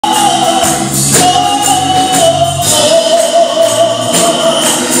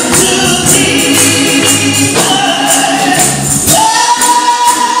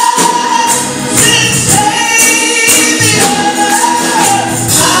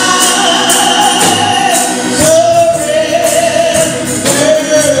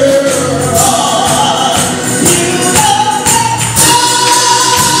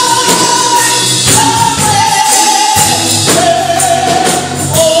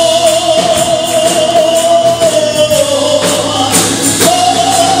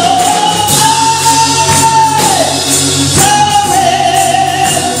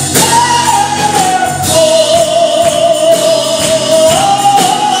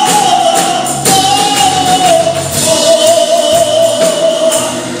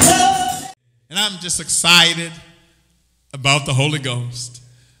excited about the Holy Ghost.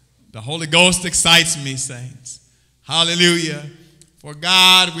 The Holy Ghost excites me, saints. Hallelujah. For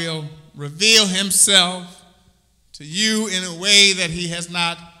God will reveal himself to you in a way that he has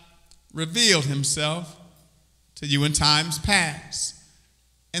not revealed himself to you in times past.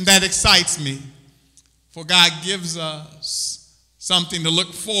 And that excites me. For God gives us something to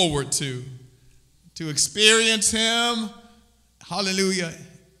look forward to experience him, hallelujah,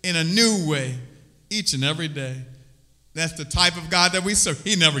 in a new way each and every day. That's the type of God that we serve.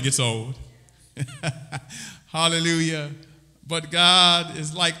 He never gets old. Hallelujah. But God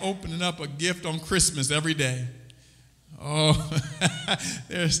is like opening up a gift on Christmas every day. Oh,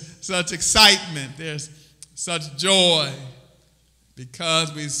 there's such excitement. There's such joy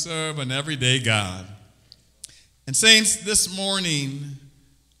because we serve an everyday God. And saints, this morning,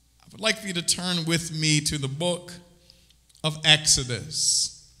 I would like for you to turn with me to the book of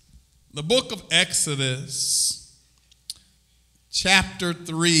Exodus. The book of Exodus, chapter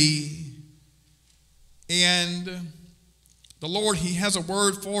 3. And the Lord, he has a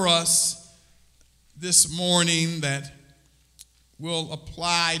word for us this morning that will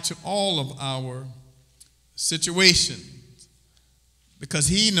apply to all of our situations, because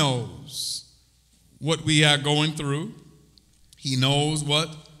he knows what we are going through. He knows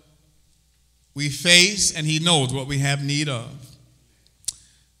what we face, and he knows what we have need of.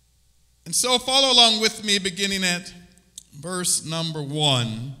 And so follow along with me, beginning at verse number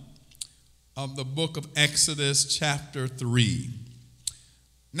 1 of the book of Exodus, chapter 3.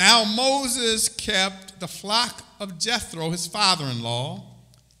 Now Moses kept the flock of Jethro, his father-in-law,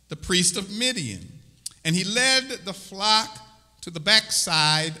 the priest of Midian, and he led the flock to the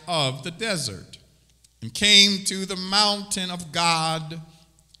backside of the desert and came to the mountain of God,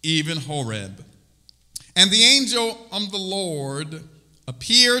 even Horeb. And the angel of the Lord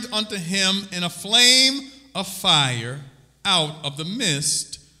appeared unto him in a flame of fire out of the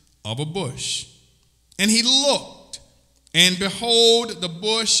midst of a bush. And he looked, and behold, the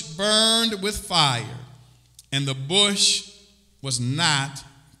bush burned with fire, and the bush was not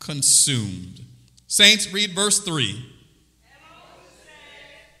consumed. Saints, read verse 3.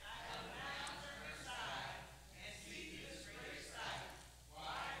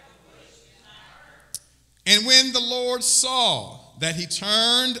 And when the Lord saw that he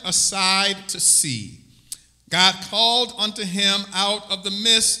turned aside to see, God called unto him out of the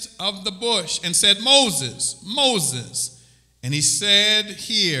midst of the bush and said, Moses, Moses. And he said,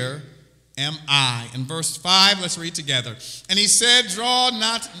 Here am I. In verse 5, let's read together. And he said, Draw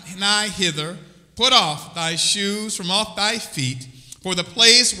not nigh hither, put off thy shoes from off thy feet, for the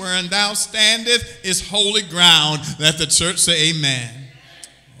place wherein thou standest is holy ground. Let the church say amen.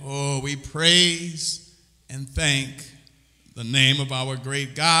 Oh, we praise and thank the name of our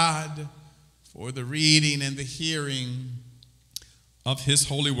great God for the reading and the hearing of his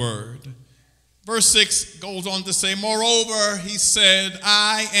holy word. Verse 6 goes on to say, Moreover, he said,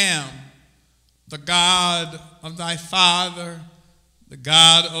 I am the God of thy father, the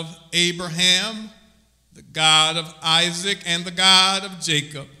God of Abraham, the God of Isaac, and the God of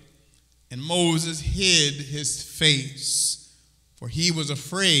Jacob. And Moses hid his face, for he was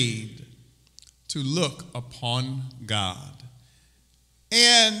afraid to look upon God.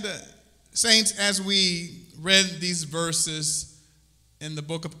 And saints, as we read these verses in the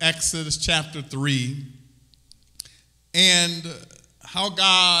book of Exodus chapter 3, and how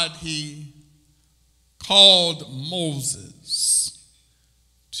God, he called Moses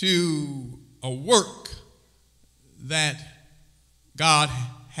to a work that God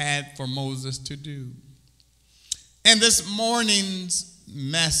had for Moses to do. And this morning's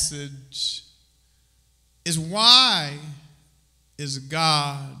message is, why is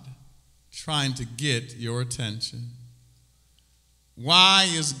God trying to get your attention? Why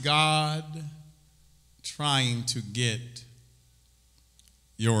is God trying to get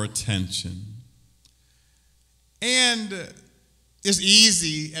your attention? And it's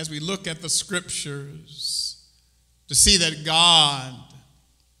easy as we look at the scriptures to see that God,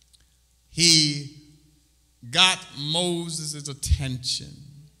 he got Moses' attention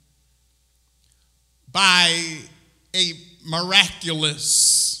by a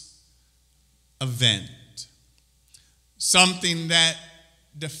miraculous event, something that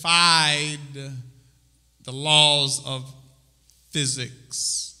defied the laws of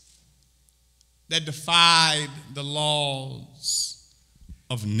physics, that defied the laws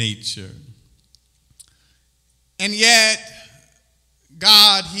of nature. And yet,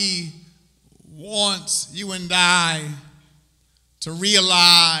 God, he wants you and I to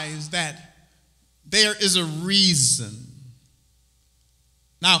realize that there is a reason.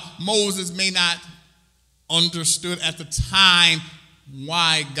 Now, Moses may not understood at the time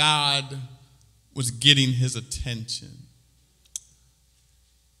why God was getting his attention.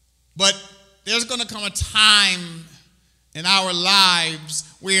 But there's going to come a time in our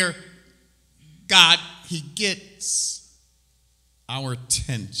lives where God, he gets our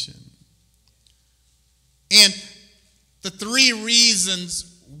attention. And the three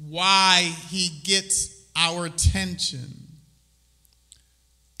reasons why he gets our attention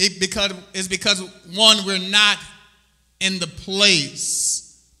is because, one, we're not in the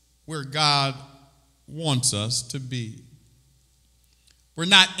place where God wants us to be. We're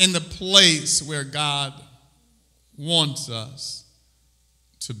not in the place where God wants us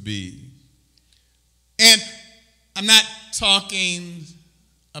to be. And I'm not talking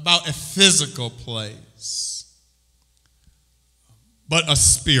about a physical place, but a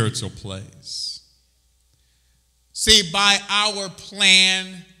spiritual place. See, by our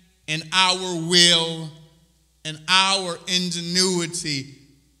plan and our will and our ingenuity,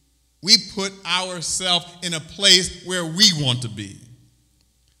 we put ourselves in a place where we want to be.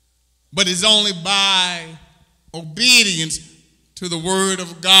 But it's only by obedience to the word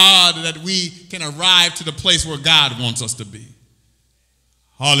of God that we can arrive to the place where God wants us to be.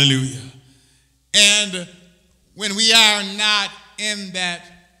 Hallelujah. And when we are not in that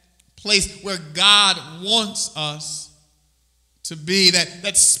place where God wants us to be,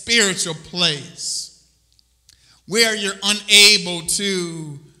 that spiritual place where you're unable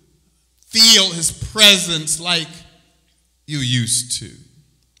to feel his presence like you used to.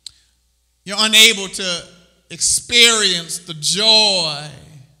 You're unable to experience the joy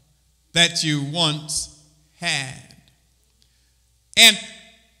that you once had. And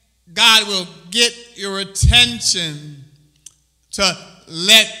God will get your attention to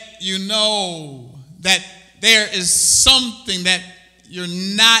let you know that there is something that you're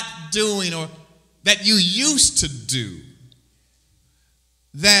not doing or that you used to do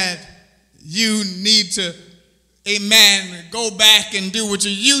that you need to, amen, go back and do what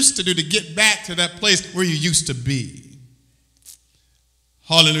you used to do to get back to that place where you used to be.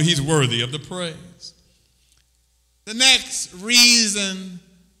 Hallelujah. He's worthy of the praise. The next reason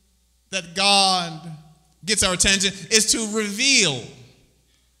that God gets our attention is to reveal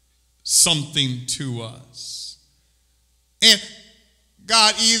something to us. And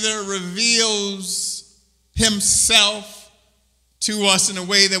God either reveals himself to us in a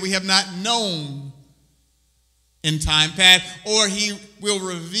way that we have not known in time past, or he will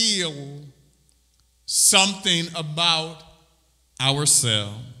reveal something about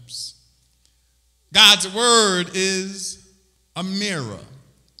ourselves. God's word is a mirror.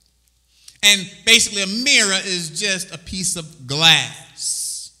 And basically a mirror is just a piece of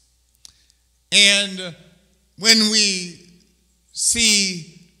glass. And when we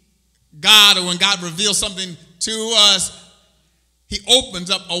see God, or when God reveals something to us, he opens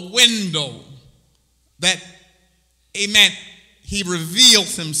up a window that, amen, he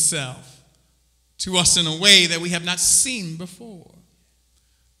reveals himself to us in a way that we have not seen before.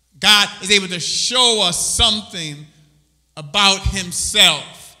 God is able to show us something about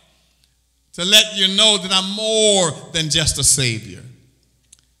himself to let you know that I'm more than just a savior.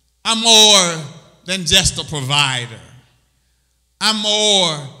 I'm more than just a provider. I'm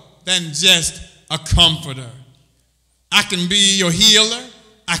more than just a comforter. I can be your healer.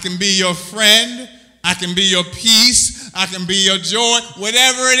 I can be your friend. I can be your peace. I can be your joy.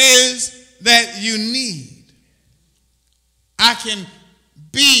 Whatever it is that you need, I can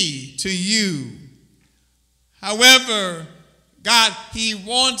be to you. However, God, he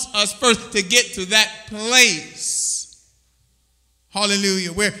wants us first to get to that place,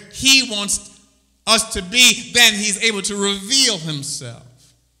 hallelujah, where he wants us to be. Then he's able to reveal himself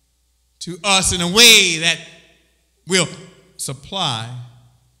to us in a way that will supply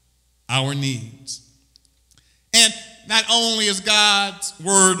our needs. And not only is God's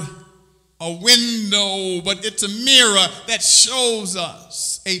word a window, but it's a mirror that shows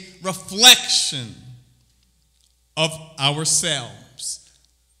us a reflection of ourselves.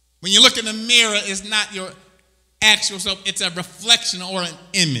 When you look in the mirror, it's not your actual self, it's a reflection or an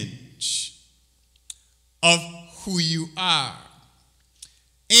image of who you are.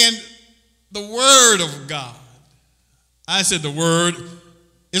 And the word of God, I said the word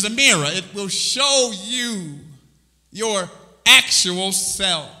is a mirror. It will show you your actual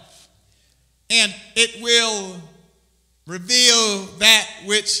self. And it will reveal that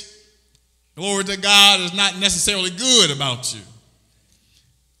which, glory to God, is not necessarily good about you.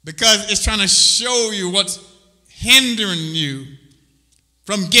 Because it's trying to show you what's hindering you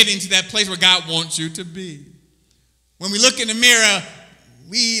from getting to that place where God wants you to be. When we look in the mirror,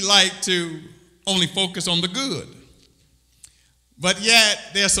 we like to only focus on the good. But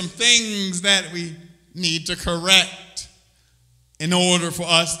yet, there are some things that we need to correct in order for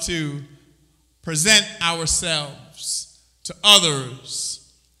us to present ourselves to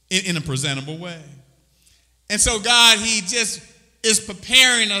others in a presentable way. And so God, he just is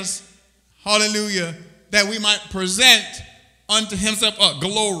preparing us, hallelujah, that we might present unto himself a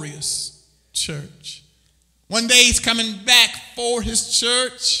glorious church. One day he's coming back for his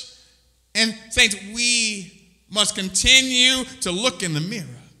church. And saints, we must continue to look in the mirror.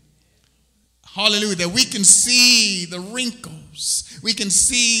 Hallelujah, that we can see the wrinkles. We can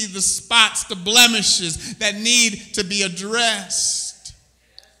see the spots, the blemishes that need to be addressed.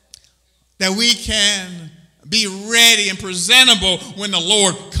 That we can be ready and presentable when the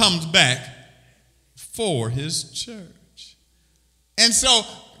Lord comes back for his church. And so,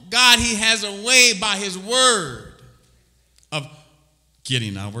 God, he has a way by his word of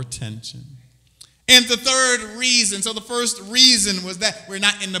getting our attention. And the third reason, so the first reason was that we're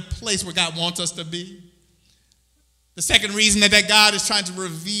not in the place where God wants us to be. The second reason that God is trying to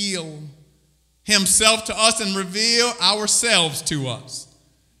reveal himself to us and reveal ourselves to us.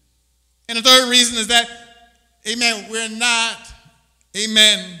 And the third reason is that, amen, we're not,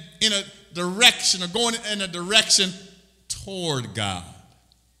 amen, in a direction or going in a direction toward God.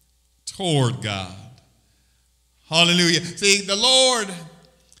 Toward God. Hallelujah. See, the Lord,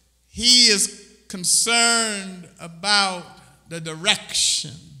 he is concerned about the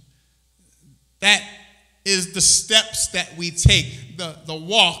direction. That is the steps that we take, the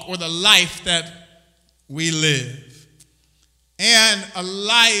walk or the life that we live. And a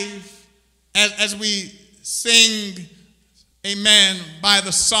life, as we sing, amen, by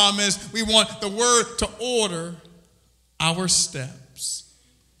the psalmist, we want the word to order our steps.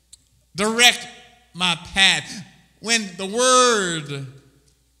 Direct my path. When the word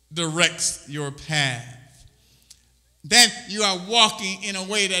directs your path, then you are walking in a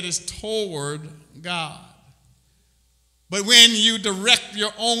way that is toward God. But when you direct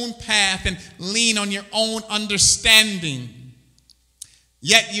your own path and lean on your own understanding,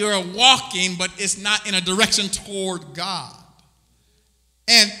 yet you are walking, but it's not in a direction toward God.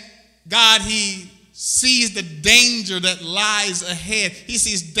 And God, he sees the danger that lies ahead. He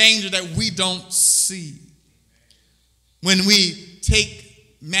sees danger that we don't see when we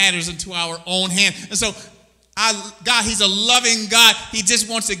take matters into our own hand. And so, God, he's a loving God. He just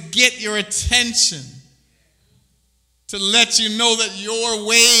wants to get your attention, to let you know that your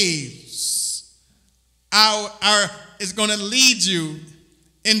ways is going to lead you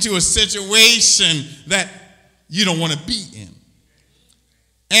into a situation that you don't want to be in.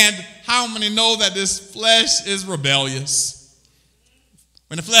 And how many know that this flesh is rebellious?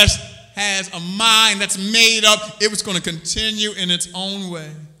 When the flesh has a mind that's made up, it was going to continue in its own way,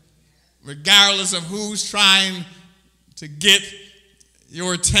 regardless of who's trying to get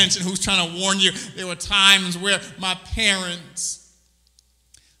your attention, who's trying to warn you. There were times where my parents,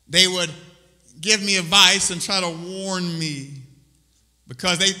 they would give me advice and try to warn me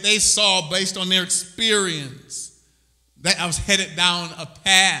because they saw, based on their experience, that I was headed down a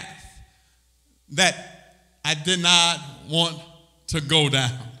path that I did not want to go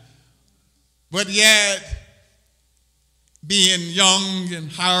down. But yet, being young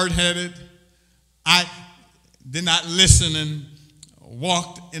and hard-headed, I did not listen and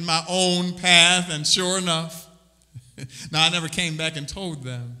walked in my own path. And sure enough, now I never came back and told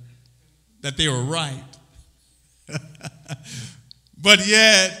them that they were right. But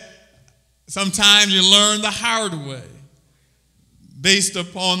yet, sometimes you learn the hard way based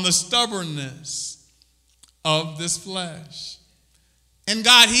upon the stubbornness of this flesh. And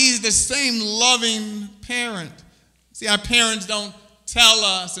God, he's the same loving parent. See, our parents don't tell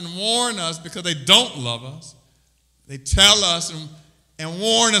us and warn us because they don't love us. They tell us and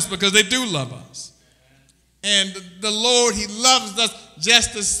warn us because they do love us. And the Lord, he loves us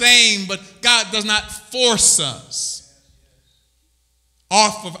just the same, but God does not force us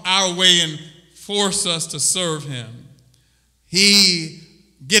off of our way and force us to serve him. He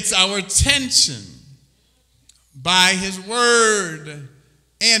gets our attention by his word.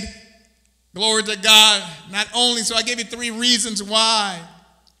 And glory to God, not only, so I gave you 3 reasons why,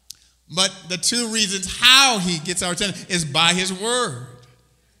 but the 2 reasons how he gets our attention is by his word.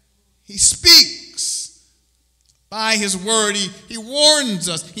 He speaks by his word. He warns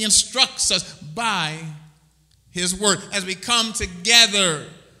us. He instructs us by his word. As we come together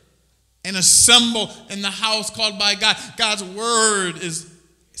and assemble in the house called by God, God's word is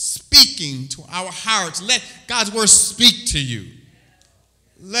speaking to our hearts. Let God's word speak to you.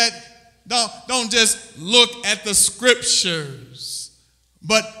 Don't just look at the scriptures,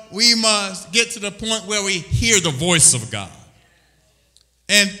 But we must get to the point where we hear the voice of God.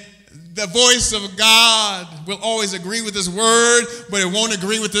 And the voice of God will always agree with his word, but it won't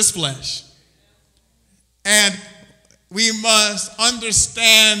agree with this flesh. And we must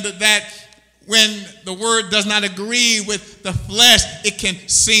understand that when the word does not agree with the flesh, it can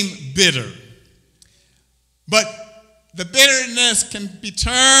seem bitter. But the bitterness can be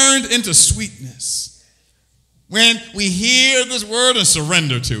turned into sweetness when we hear this word and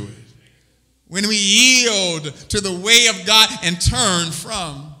surrender to it. When we yield to the way of God and turn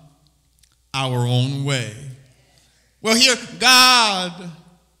from our own way. Well, here, God,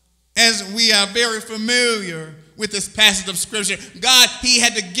 as we are very familiar with this passage of Scripture, God, he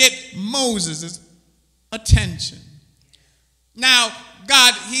had to get Moses' attention. Now,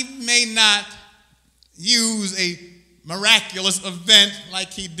 God, he may not use a miraculous event like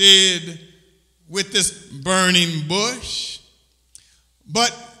he did with this burning bush,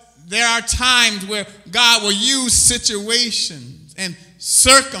 but there are times where God will use situations and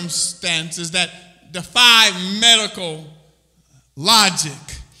circumstances that defy medical logic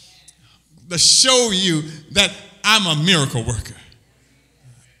to show you that I'm a miracle worker.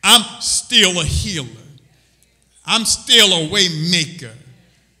 I'm still a healer. I'm still a way maker.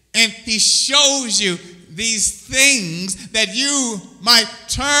 And he shows you these things that you might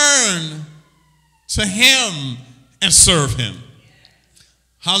turn to him and serve him.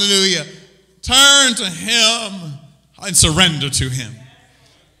 Hallelujah. Turn to him and surrender to him.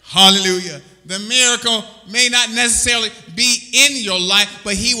 Hallelujah. The miracle may not necessarily be in your life,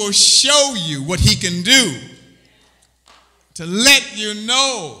 but he will show you what he can do to let you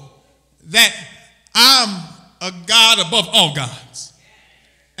know that I'm a God above all gods.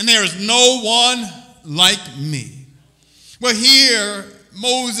 And there is no one like me. Well, here,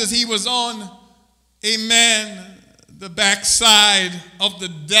 Moses, he was on, amen, the backside of the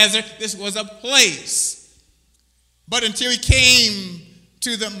desert. This was a place. But until he came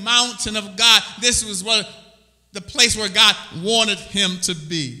to the mountain of God, this was the place where God wanted him to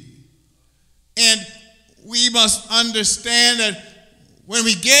be. And we must understand that when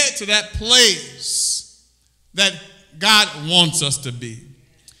we get to that place that God wants us to be.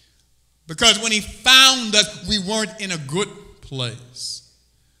 Because when he found us, we weren't in a good place.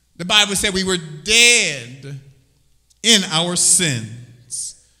 The Bible said we were dead in our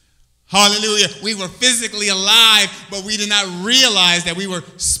sins. Hallelujah. We were physically alive, but we did not realize that we were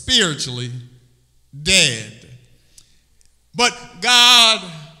spiritually dead. But God,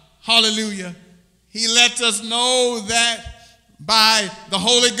 hallelujah, he lets us know that by the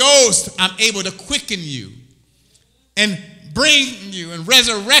Holy Ghost, I'm able to quicken you and bring you and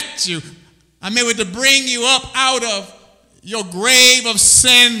resurrect you. I'm able to bring you up out of your grave of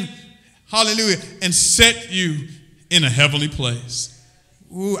sin, hallelujah, and set you in a heavenly place.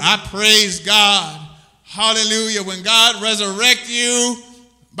 Ooh, I praise God. Hallelujah. When God resurrects you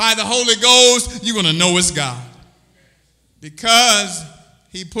by the Holy Ghost, you're going to know it's God. Because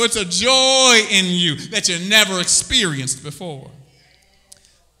he puts a joy in you that you never experienced before.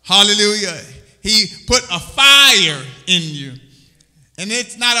 Hallelujah. He put a fire in you. And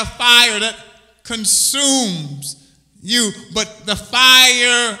it's not a fire that consumes you, but the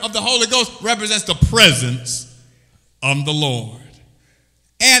fire of the Holy Ghost represents the presence of the Lord.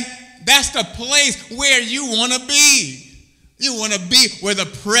 And that's the place where you want to be. You want to be where the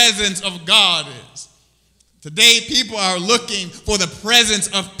presence of God is. Today, people are looking for the presence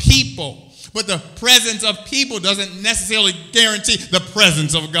of people, but the presence of people doesn't necessarily guarantee the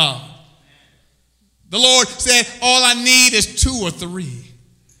presence of God. The Lord said, all I need is 2 or 3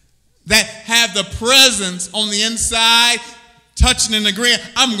 that have the presence on the inside, touching and agreeing.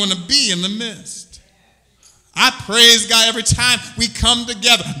 I'm going to be in the midst. I praise God every time we come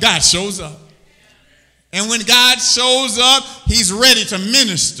together. God shows up. And when God shows up, he's ready to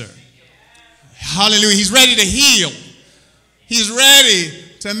minister. Hallelujah. He's ready to heal. He's ready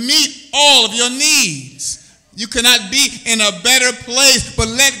to meet all of your needs. You cannot be in a better place, but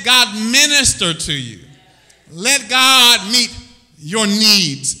let God minister to you. Let God meet your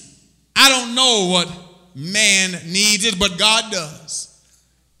needs. I don't know what man needs it, but God does.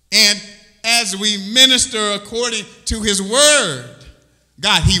 And as we minister according to his word,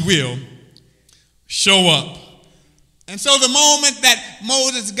 God, he will show up. And so the moment that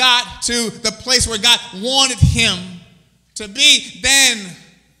Moses got to the place where God wanted him to be,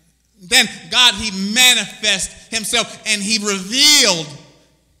 then God, he manifested himself and he revealed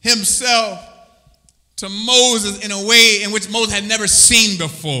himself to Moses in a way in which Moses had never seen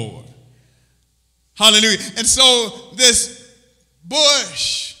before. Hallelujah. And so this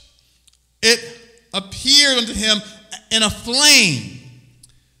bush, it appeared unto him in a flame.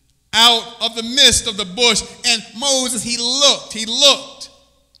 out of the midst of the bush. And Moses, he looked,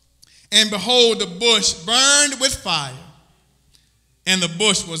 and behold, the bush burned with fire, and the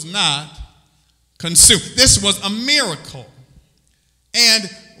bush was not consumed. This was a miracle. And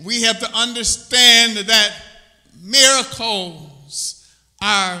we have to understand that miracles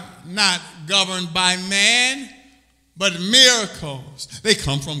are not governed by man, but miracles, they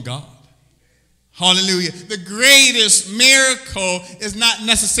come from God. Hallelujah. The greatest miracle is not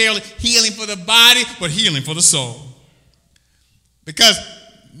necessarily healing for the body, but healing for the soul. Because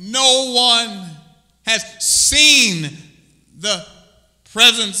no one has seen the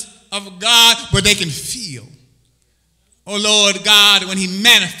presence of God, but they can feel, oh Lord God, when he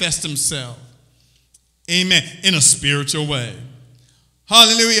manifests himself, amen, in a spiritual way.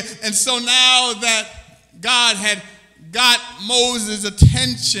 Hallelujah. And so now that God had got Moses'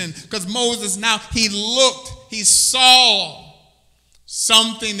 attention, because Moses now, he looked, he saw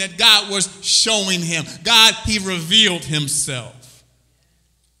something that God was showing him. God, he revealed himself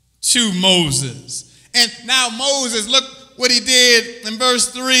to Moses. And now Moses, look what he did in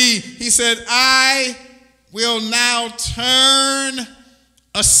verse 3. He said, I will now turn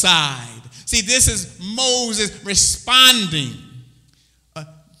aside. See, this is Moses responding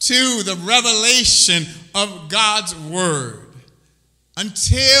to the revelation of God's word.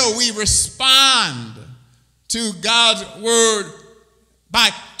 Until we respond to God's word by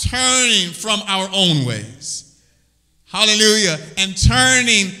turning from our own ways. Hallelujah. And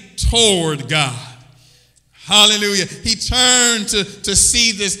turning toward God. Hallelujah. He turned to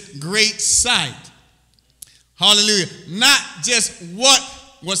see this great sight. Hallelujah. Not just what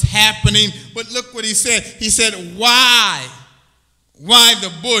was happening, but look what he said. He said, why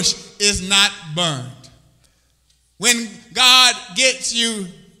the bush is not burned. When God gets you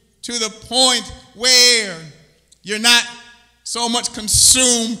to the point where you're not so much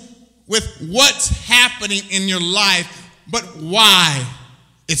consumed with what's happening in your life, but why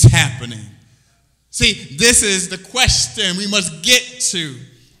it's happening. See, this is the question we must get to.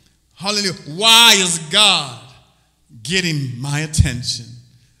 Hallelujah. Why is God getting my attention?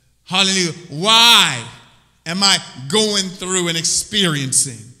 Hallelujah. Why am I going through and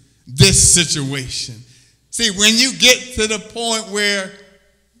experiencing this situation? See, when you get to the point where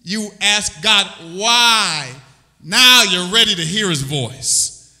you ask God why, now you're ready to hear his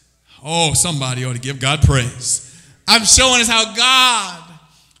voice. Oh, somebody ought to give God praise. I'm showing us how God,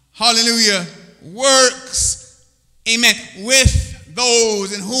 hallelujah, works, amen, with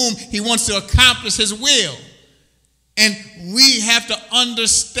those in whom he wants to accomplish his will. And we have to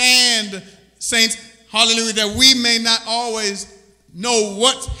understand, saints, hallelujah, that we may not always know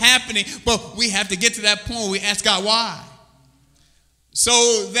what's happening, but we have to get to that point where we ask God why,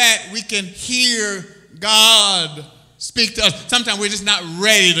 so that we can hear God speak to us. Sometimes we're just not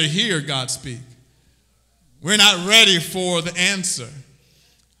ready to hear God speak. We're not ready for the answer.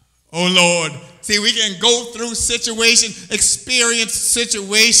 Oh Lord, see, we can go through situations, experience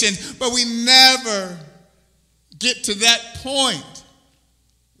situations, but we never get to that point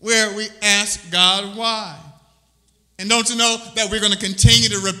where we ask God why. And don't you know that we're going to continue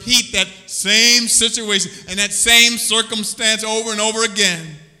to repeat that same situation and that same circumstance over and over again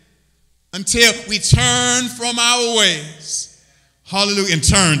until we turn from our ways, hallelujah, and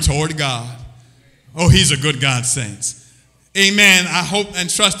turn toward God. Oh, he's a good God, saints. Amen. I hope and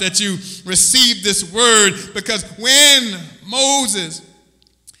trust that you receive this word, because when Moses,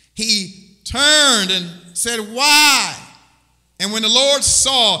 he turned and said, why? And when the Lord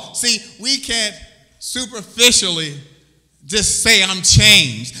saw, see, we can't superficially just say I'm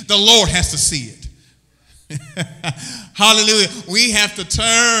changed. The Lord has to see it. Hallelujah. We have to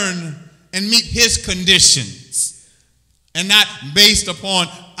turn and meet his conditions and not based upon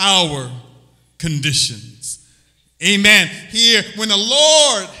our conditions. Amen. Here, when the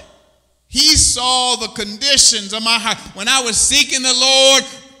Lord, he saw the conditions of my heart. When I was seeking the Lord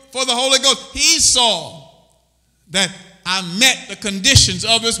for the Holy Ghost, he saw that I met the conditions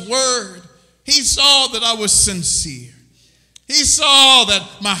of his word. He saw that I was sincere. He saw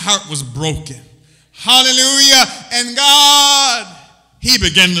that my heart was broken. Hallelujah. And God, he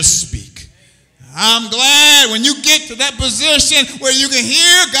began to speak. I'm glad when you get to that position where you can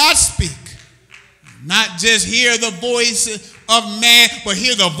hear God speak. Not just hear the voice of man, but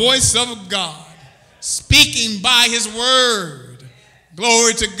hear the voice of God speaking by his word.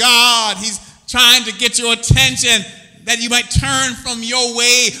 Glory to God. He's trying to get your attention that you might turn from your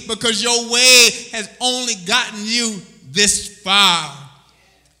way, because your way has only gotten you this far.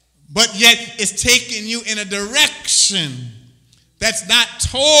 But yet it's taking you in a direction that's not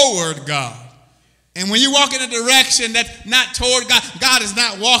toward God. And when you walk in a direction that's not toward God, God is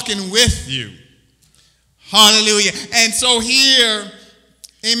not walking with you. Hallelujah. And so here,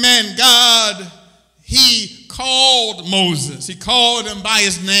 amen, God, he called Moses. He called him by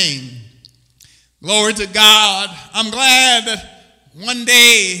his name. Glory to God. I'm glad that one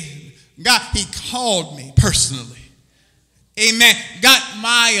day, God, he called me personally. Amen. Got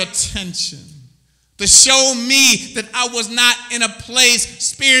my attention to show me that I was not in a place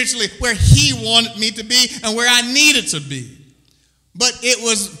spiritually where he wanted me to be and where I needed to be. But it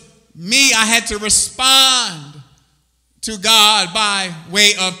was me. I had to respond to God by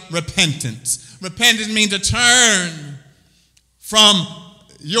way of repentance. Repentance means to turn from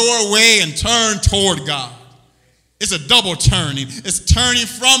your way and turn toward God. It's a double turning. It's turning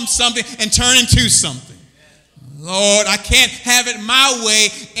from something and turning to something. Lord, I can't have it my way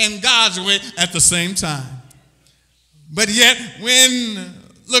and God's way at the same time. But yet when,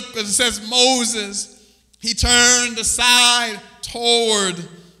 look, it says Moses, he turned aside toward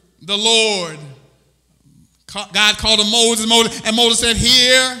the Lord. God called him Moses, and Moses said,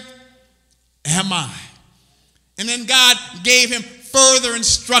 "Here am I." And then God gave him further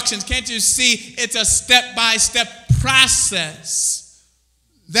instructions. Can't you see? It's a step-by-step process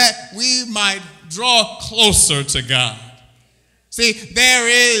that we might draw closer to God. See, there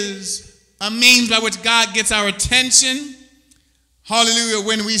is a means by which God gets our attention. Hallelujah.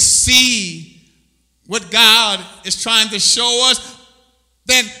 When we see what God is trying to show us,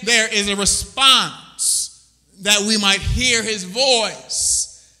 then there is a response that we might hear his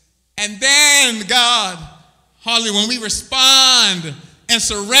voice. And then God, hallelujah, when we respond and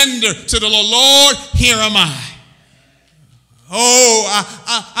surrender to the Lord, Lord, here am I. Oh,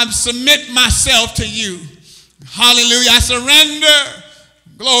 I submit myself to you. Hallelujah. I surrender,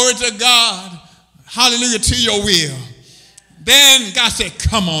 glory to God, hallelujah, to your will. Then God said,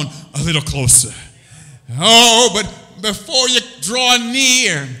 come on a little closer. Oh, but before you draw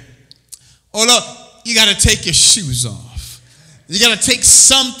near, oh, look, you got to take your shoes off. You got to take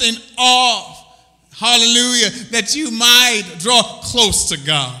something off, hallelujah, that you might draw close to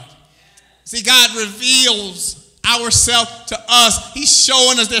God. See, God reveals ourselves to us. He's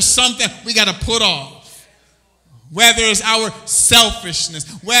showing us there's something we got to put off. Whether it's our selfishness,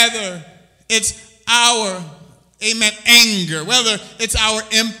 whether it's our, amen, anger, whether it's our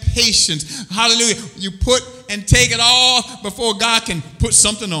impatience. Hallelujah. You put and take it off before God can put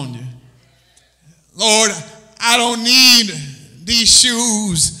something on you. Lord, I don't need these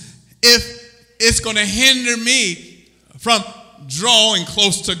shoes if it's going to hinder me from drawing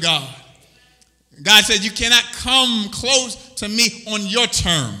close to God. God said, you cannot come close to me on your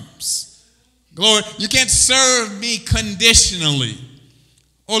terms. Lord, you can't serve me conditionally.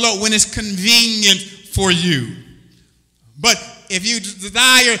 Oh, Lord, when it's convenient for you. But if you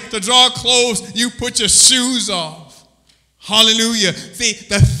desire to draw close, you put your shoes off. Hallelujah. See,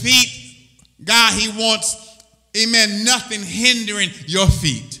 the feet, God, he wants, amen, nothing hindering your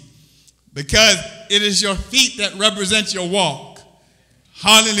feet. Because it is your feet that represent your walk.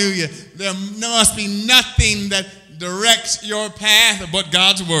 Hallelujah. There must be nothing that directs your path but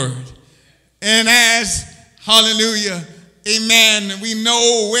God's word. And as, hallelujah, amen, we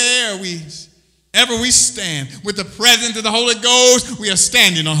know wherever we stand. With the presence of the Holy Ghost, we are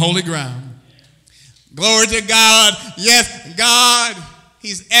standing on holy ground. Glory to God. Yes, God,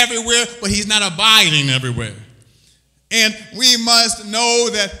 he's everywhere, but he's not abiding everywhere. And we must know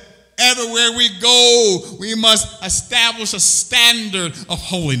that everywhere we go, we must establish a standard of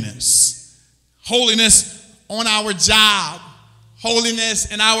holiness. Holiness on our job.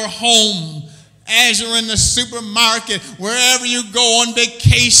 Holiness in our home. As you're in the supermarket, wherever you go on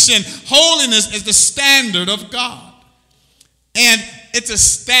vacation, holiness is the standard of God. And it's a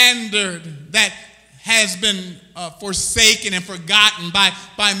standard that has been forsaken and forgotten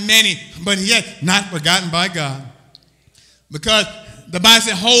by many, but yet not forgotten by God. Because the Bible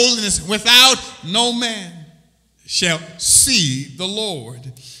says, holiness without no man shall see the Lord.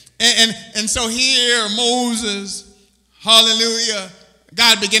 And so here Moses, hallelujah,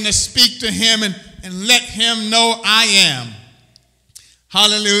 God began to speak to him and let him know I am.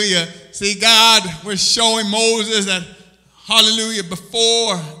 Hallelujah. See, God was showing Moses that, hallelujah,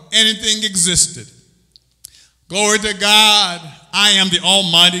 before anything existed. Glory to God, I am the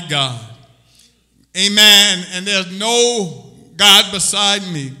Almighty God. Amen. And there's no God beside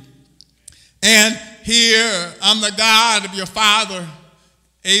me. And here I'm the God of your father,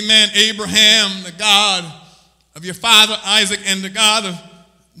 amen, Abraham, the God of your father Isaac, and the God of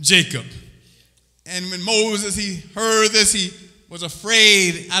Jacob. And when Moses, he heard this, he was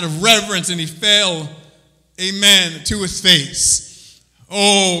afraid out of reverence, and he fell, amen, to his face.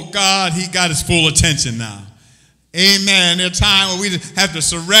 oh, God, he got his full attention now. Amen. There are times where we have to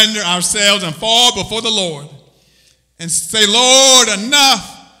surrender ourselves and fall before the Lord and say, Lord,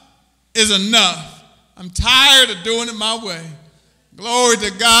 enough is enough. I'm tired of doing it my way. Glory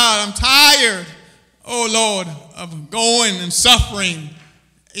to God. I'm tired, oh Lord, of going and suffering,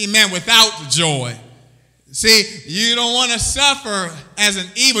 amen, without joy. See, you don't want to suffer as an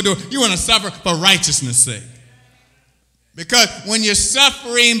evildoer. You want to suffer for righteousness' sake. Because when you're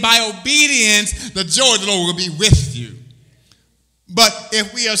suffering by obedience, the joy of the Lord will be with you. But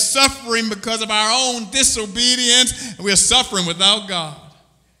if we are suffering because of our own disobedience, we are suffering without God.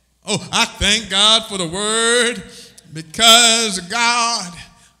 Oh, I thank God for the word, because God,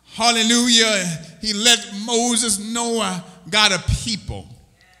 hallelujah, he let Moses know God a people.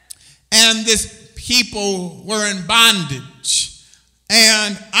 And this people were in bondage.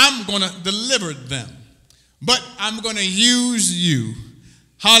 And I'm going to deliver them. But I'm going to use you.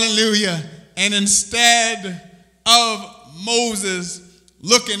 Hallelujah. And instead of Moses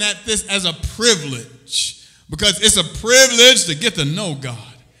looking at this as a privilege, because it's a privilege to get to know God.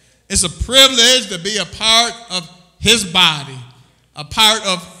 It's a privilege to be a part of his body, a part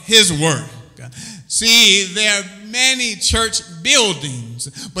of his work. See, there are many church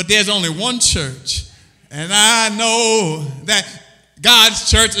buildings, but there's only one church. And I know that God's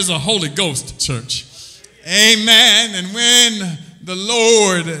church is a Holy Ghost church. Amen. And when the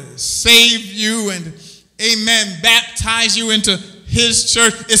Lord saved you and, amen, baptized you into his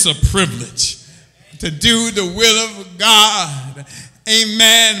church, it's a privilege to do the will of God.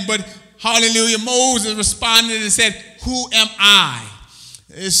 Amen. But hallelujah, Moses responded and said, who am I?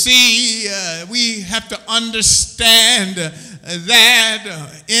 See, we have to understand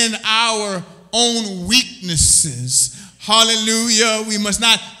that in our own weaknesses, hallelujah, we must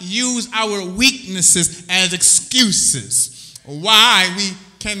not use our weaknesses as excuses why we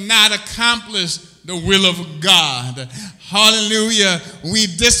cannot accomplish the will of God. Hallelujah. We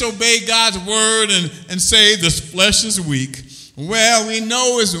disobey God's word and say this flesh is weak. Well, we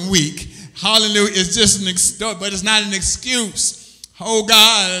know it's weak. Hallelujah. It's just but it's not an excuse, oh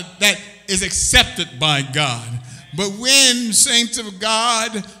God, that is accepted by God. But when, saints of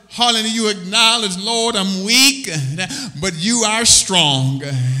God, hallelujah, you acknowledge, Lord, I'm weak, but you are strong.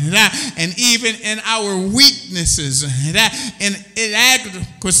 And even in our weaknesses and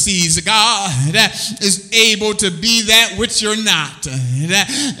inadequacies, God is able to be that which you're not.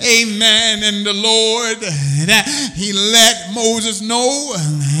 Amen. And the Lord, he let Moses know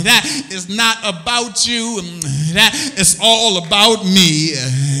that it's not about you. It's all about me.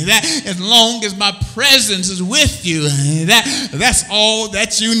 As long as my presence is with you, that's all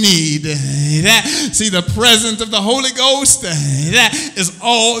that you need. See, the presence of the Holy Ghost, that is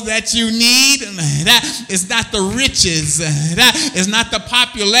all that you need. That is not the riches. That is not the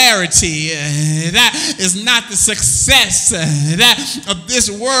popularity. That is not the success of this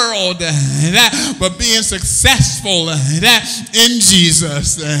world. But being successful in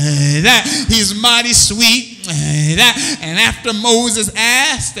Jesus. That he's mighty sweet. And after Moses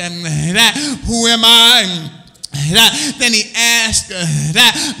asked, who am I? Then he asked,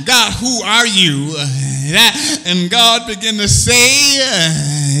 God, who are you? And God began to say,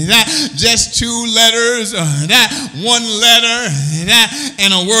 just two letters, one letter,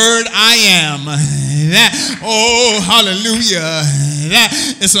 and a word, I am. Oh, hallelujah.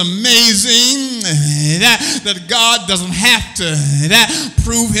 It's amazing that God doesn't have to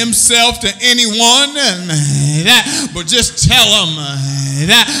prove himself to anyone, but just tell them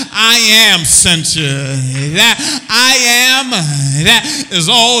that I am sent you. I am, that is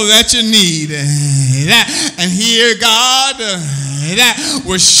all that you need. And here God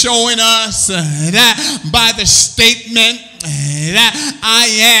was showing us by the statement that I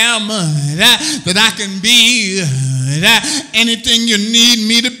am, that I can be anything you need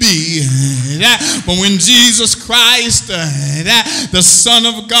me to be. But when Jesus Christ, the Son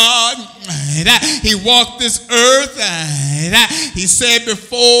of God, he walked this earth, he said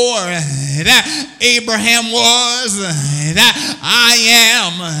before Abraham was, I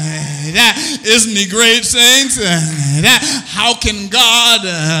am. Isn't he great, saints? How can God,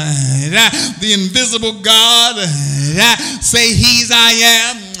 the invisible God, say he's I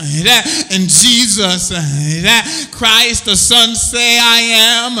am? And Jesus Christ the Son say I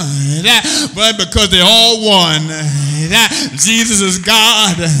am, but because they're all one. Jesus is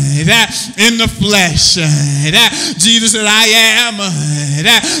God in the flesh. Jesus said, I am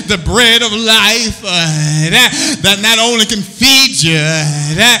the bread of life that not only can feed you,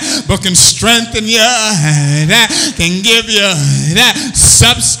 but can strengthen you, can give you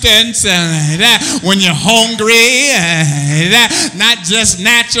substance when you're hungry, not just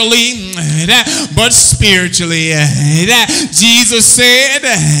naturally, but spiritually. Jesus said,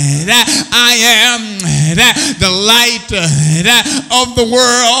 I am the light of the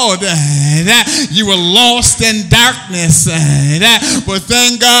world. You were lost in darkness, but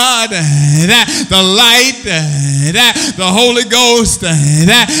thank God the light, the Holy Ghost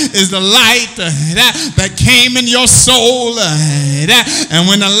is the light that came in your soul. And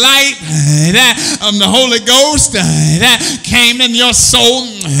when the light of the Holy Ghost came in your soul,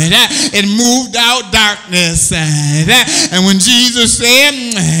 it moved out darkness. And when Jesus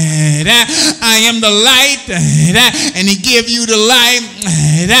said, I am the light, and he gave you the light,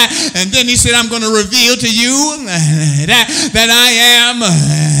 and then he said, I'm going to reveal to you that I am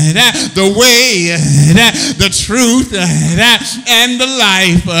the way, the truth, and the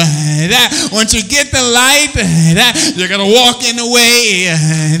life. Once you get the light, you're going to walk in the way.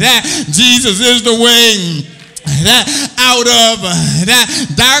 Jesus is the way out of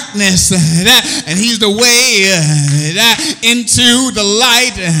darkness, and he's the way into the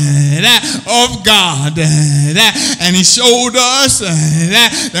light of God. And he showed us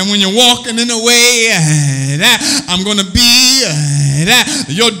that when you're walking in the way, I'm going to be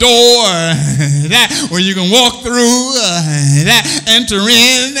your door where you can walk through, enter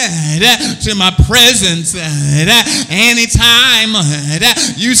in to my presence anytime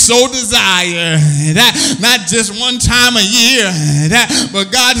you so desire. Not just one time a year,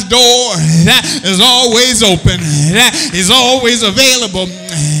 but God's door is always open. Is always available.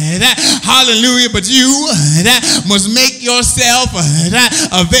 Hallelujah. But you must make yourself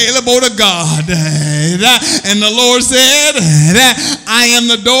available to God. And the Lord said, I am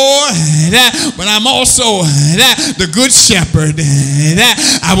the door, but I'm also the good shepherd.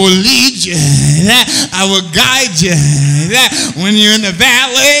 I will lead you. I will guide you. When you're in the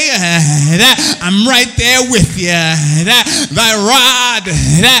valley, I'm right there with you. Thy rod,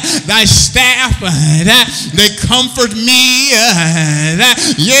 thy staff, they comfort me.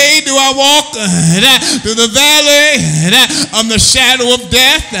 Yea, do I walk through the valley of the shadow of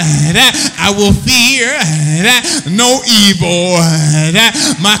death, I will fear no evil.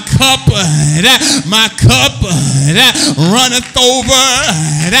 My cup runneth over.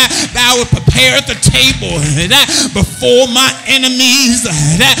 Thou wilt prepare the table before my enemies.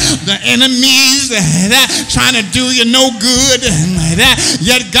 The enemies trying to do you no good,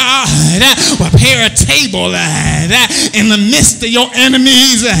 yet God prepare a table in the midst of your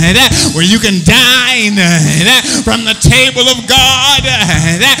enemies where you can dine from the table of God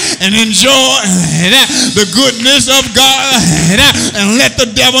and enjoy the goodness of God, and let the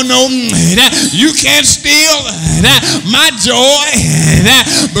devil know you can't steal my joy,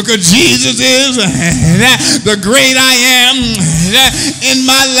 because Jesus is the great I am in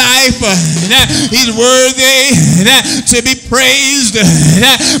my life. He's worthy to be praised.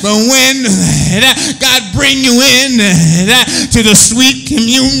 But when God bring you in to the sweet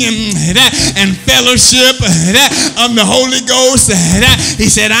communion and fellowship of the Holy Ghost, he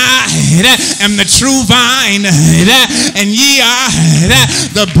said, I am the true vine, and ye are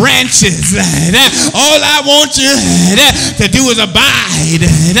the branches. All I want you to do is abide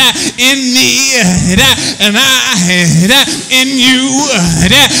in me, and I in you.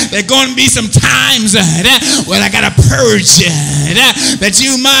 There are going to be some times when I got to purge you, that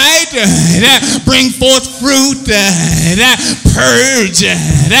you might bring forth fruit.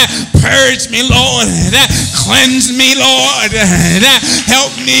 Purge me, Lord. Cleanse me, Lord.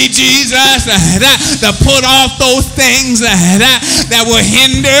 Help me, Jesus, to put off those things that will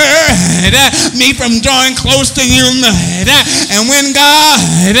hinder me from drawing close to you. And when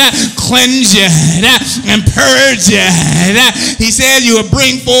God cleanse you and purge you, he said you will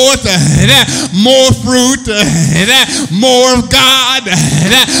bring forth more fruit, more of God,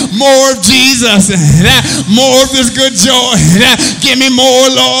 more of Jesus, more of this good joy. Give me more,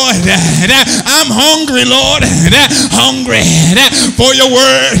 Lord. I'm hungry, Lord. Hungry for your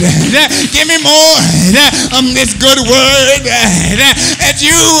word. Give me more of this good word, that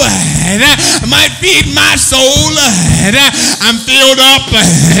you might feed my soul. I'm filled up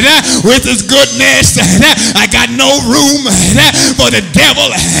with his goodness. I got no room for the devil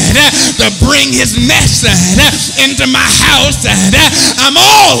to bring his mess into my house. I'm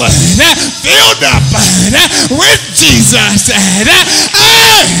all filled up with Jesus.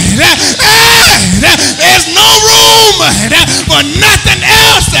 There's no room room for nothing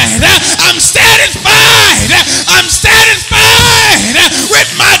else. I'm satisfied. I'm satisfied with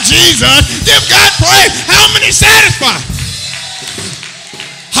my Jesus. Give God praise. How many satisfied?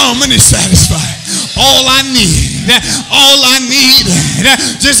 How many satisfied? All I need,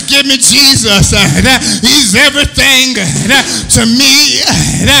 just give me Jesus. He's everything to me.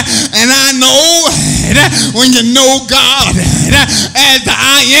 And I know when you know God as the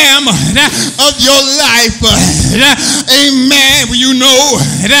I am of your life, amen, you know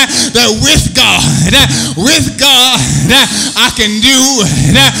that with God, I can do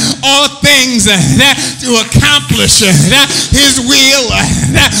all things to accomplish his will.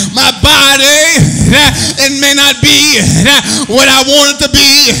 My body, it may not be what I want it to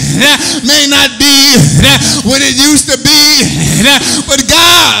be, may not be what it used to be, but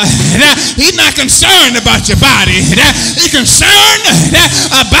God, he's not concerned about your body. He's concerned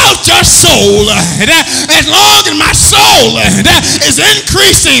about your soul. As long as my soul is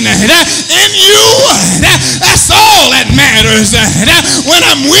increasing in you, that's all that matters. When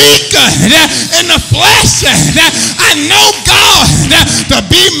I'm weak in the flesh, I know God to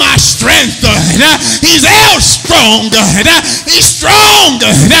be my strength. He's strong. He's strong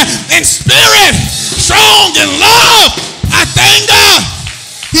in spirit, strong in love. I thank God.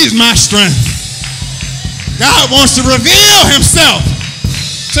 He's my strength. God wants to reveal himself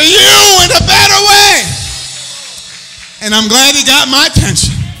to you in a better way. And I'm glad he got my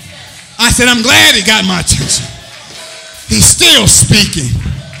attention. I said, I'm glad he got my attention. He's still speaking.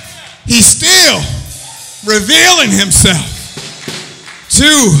 He's still revealing himself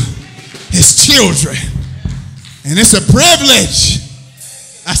to his children. And it's a privilege.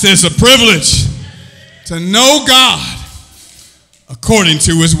 I said it's a privilege to know God according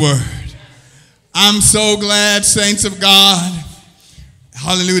to his word. I'm so glad, saints of God,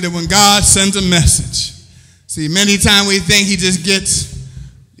 hallelujah, that when God sends a message, see, many times we think he just gets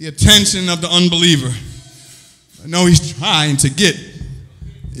the attention of the unbeliever. But no, he's trying to get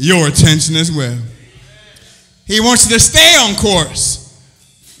your attention as well. He wants you to stay on course.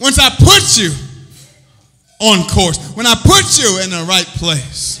 Once I put you on course, when I put you in the right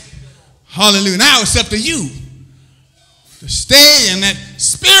place, hallelujah, now it's up to you to stay in that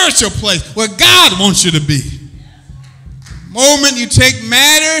spiritual place where God wants you to be. The moment you take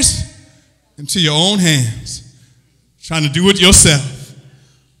matters into your own hands, trying to do it yourself,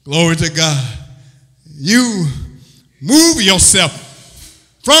 glory to God, you move yourself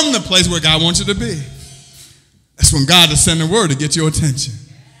from the place where God wants you to be. That's when God is sending a word to get your attention.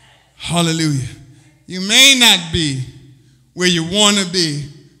 Hallelujah. You may not be where you want to be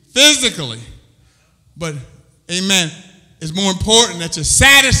physically, but, amen, it's more important that you're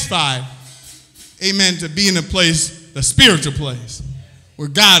satisfied, amen, to be in a place, the spiritual place, where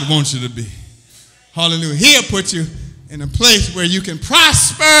God wants you to be. Hallelujah. He'll put you in a place where you can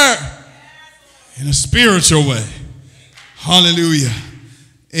prosper in a spiritual way. Hallelujah.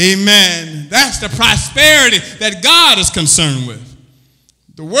 Amen. That's the prosperity that God is concerned with.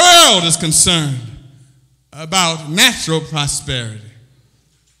 The world is concerned about natural prosperity.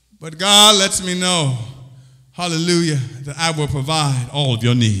 But God lets me know, hallelujah, that I will provide all of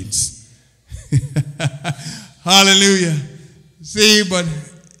your needs. Hallelujah. See, but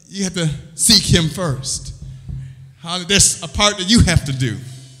you have to seek him first. There's a part that you have to do.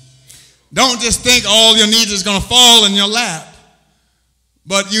 Don't just think all your needs is going to fall in your lap.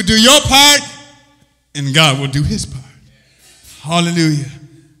 But you do your part, and God will do his part. Hallelujah.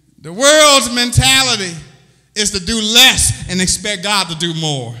 The world's mentality is to do less and expect God to do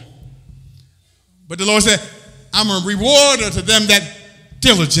more. But the Lord said, I'm a rewarder to them that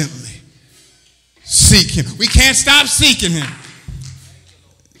diligently seek him. We can't stop seeking him.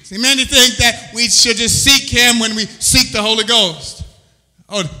 See, many think that we should just seek him when we seek the Holy Ghost.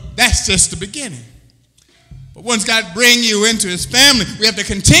 Oh, that's just the beginning. But once God brings you into his family, we have to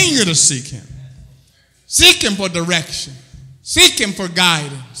continue to seek him. Seek him for direction. Seek him for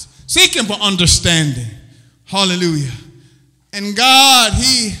guidance. Seek him for understanding. Hallelujah. And God,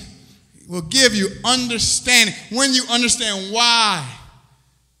 he will give you understanding. When you understand why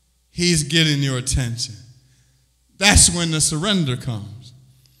he's getting your attention, that's when the surrender comes.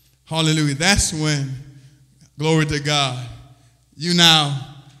 Hallelujah. That's when, glory to God, you now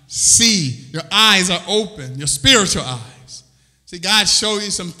see, your eyes are open, your spiritual eyes. See, God showed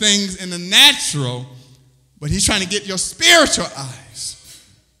you some things in the natural, but he's trying to get your spiritual eyes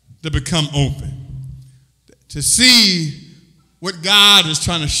to become open, to see what God is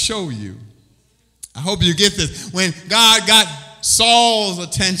trying to show you. I hope you get this. When God got Saul's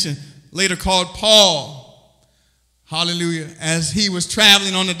attention, later called Paul, hallelujah, as he was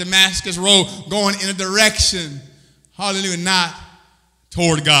traveling on the Damascus road, going in a direction hallelujah, not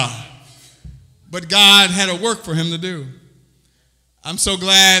toward God. But God had a work for him to do. I'm so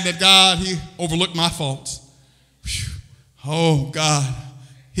glad that God, he overlooked my faults. Whew. Oh, God,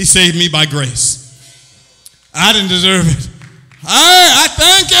 he saved me by grace. I didn't deserve it. I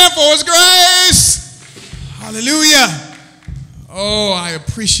thank him for his grace. Hallelujah. Oh, I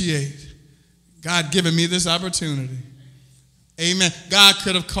appreciate God giving me this opportunity. Amen. God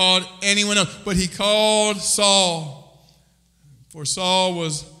could have called anyone else, but he called Saul. For Saul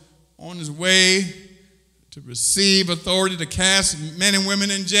was on his way to receive authority to cast men and women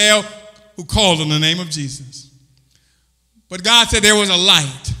in jail who called on the name of Jesus. But God said there was a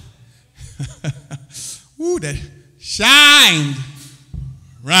light that shined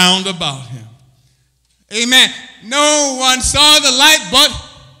round about him. Amen. No one saw the light but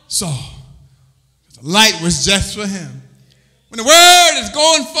Saul. The light was just for him. When the word is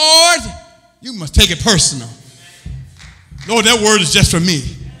going forward, you must take it personal. Lord, that word is just for me.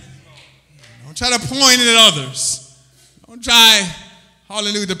 Don't try to point it at others. Don't try,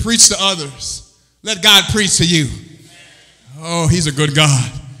 hallelujah, to preach to others. Let God preach to you. Oh, he's a good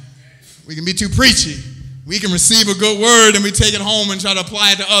God. We can be too preachy. We can receive a good word and we take it home and try to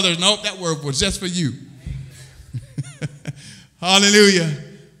apply it to others. Nope, that word was just for you. Hallelujah.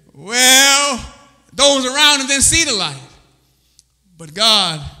 Well, those around him didn't see the light. But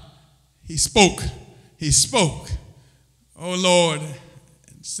God, he spoke. He spoke. Oh, Lord,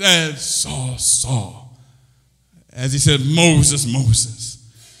 and said, Saul, Saul. As he said, Moses, Moses.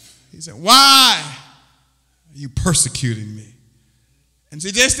 He said, why are you persecuting me? And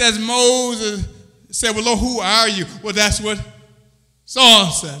see, just as Moses said, well, Lord, who are you? Well, that's what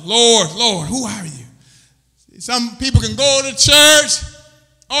Saul said. Lord, Lord, who are you? See, some people can go to church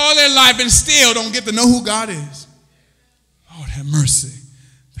all their life and still don't get to know who God is. Lord, have mercy.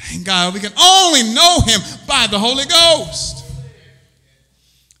 Thank God we can only know him by the Holy Ghost.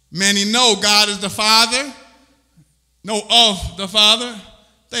 Many know God is the Father, know of the Father.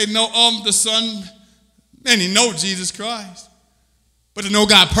 They know of the Son. Many know Jesus Christ. But to know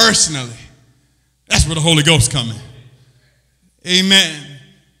God personally, that's where the Holy Ghost comes in. Amen.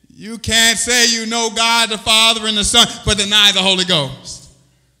 You can't say you know God the Father and the Son, but deny the Holy Ghost.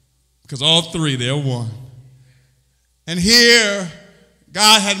 Because all three, they're one. And here,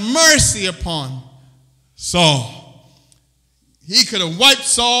 God had mercy upon Saul. He could have wiped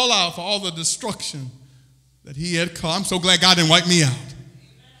Saul out for all the destruction that he had caused. I'm so glad God didn't wipe me out.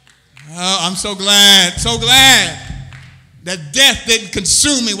 I'm so glad that death didn't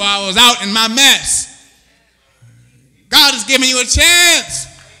consume me while I was out in my mess. God is giving you a chance,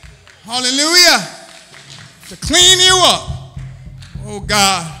 hallelujah, to clean you up. Oh,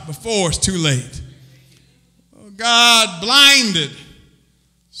 God, before it's too late. Oh, God blinded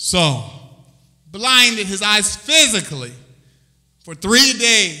Saul, blinded his eyes physically for 3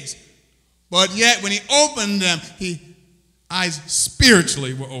 days. But yet when he opened them, his eyes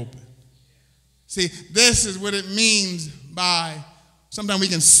spiritually were open. See, this is what it means by sometimes we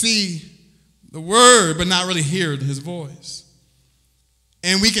can see the word but not really hear his voice.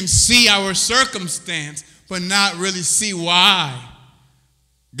 And we can see our circumstance but not really see why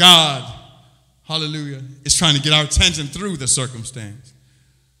God, hallelujah, is trying to get our attention through the circumstance.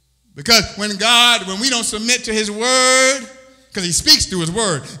 Because when we don't submit to his word, because he speaks through his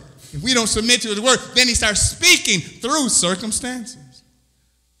word, if we don't submit to his word, then he starts speaking through circumstances,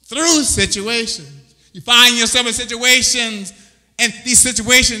 through situations. You find yourself in situations, and these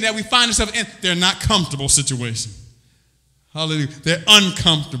situations that we find ourselves in, they're not comfortable situations. Hallelujah. They're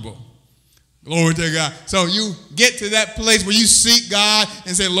uncomfortable. Glory to God. So you get to that place where you seek God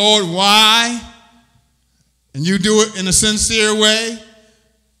and say, Lord, why? And you do it in a sincere way.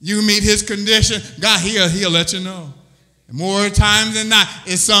 You meet his condition. God, he'll let you know. And more times than not,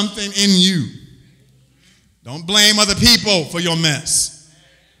 it's something in you. Don't blame other people for your mess.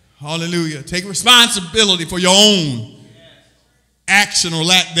 Hallelujah. Take responsibility for your own action or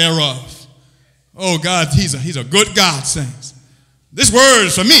lack thereof. Oh, God, he's a good God, saints. This word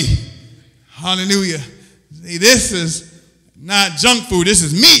is for me. Hallelujah. See, this is not junk food. This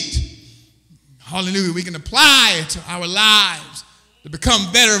is meat. Hallelujah. We can apply it to our lives to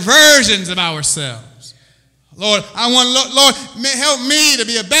become better versions of ourselves. Lord, Lord, help me to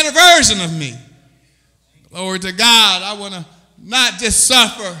be a better version of me. Glory to God. I want to not just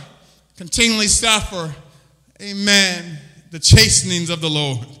suffer, continually suffer, amen, the chastenings of the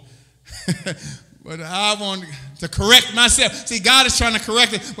Lord. But I want to correct myself. See, God is trying to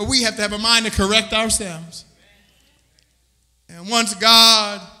correct it, but we have to have a mind to correct ourselves. And once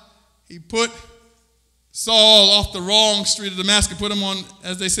God, he put Saul off the wrong street of Damascus, put him on,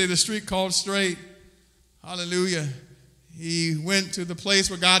 as they say, the street called straight. hallelujah, he went to the place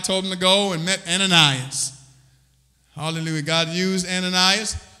where God told him to go and met Ananias. Hallelujah. God used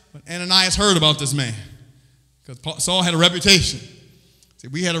Ananias, but Ananias heard about this man because Saul had a reputation. See,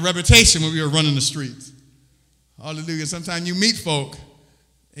 we had a reputation when we were running the streets. Hallelujah. Sometimes you meet folk,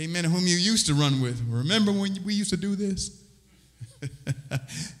 amen, whom you used to run with. Remember when we used to do this?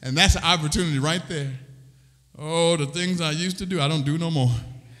 And that's an opportunity right there. Oh, the things I used to do, I don't do no more.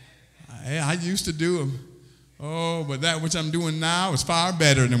 I used to do them. Oh, but that which I'm doing now is far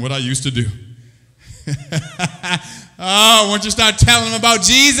better than what I used to do. Oh, once you start telling them about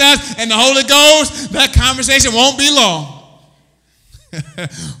Jesus and the Holy Ghost, that conversation won't be long.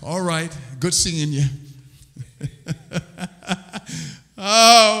 All right, good seeing you.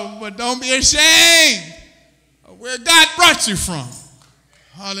 Oh, but don't be ashamed of where God brought you from.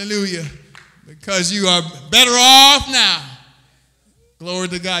 Hallelujah. Because you are better off now. Glory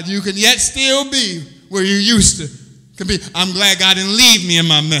to God. You can yet still be where you used to be. I'm glad God didn't leave me in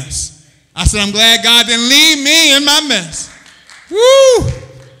my mess. I said, I'm glad God didn't leave me in my mess. Woo!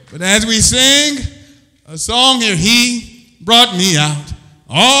 But as we sing a song here, he brought me out.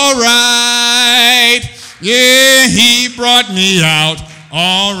 All right. Yeah, he brought me out.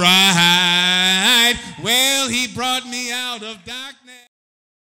 All right. Well, he brought me out of darkness.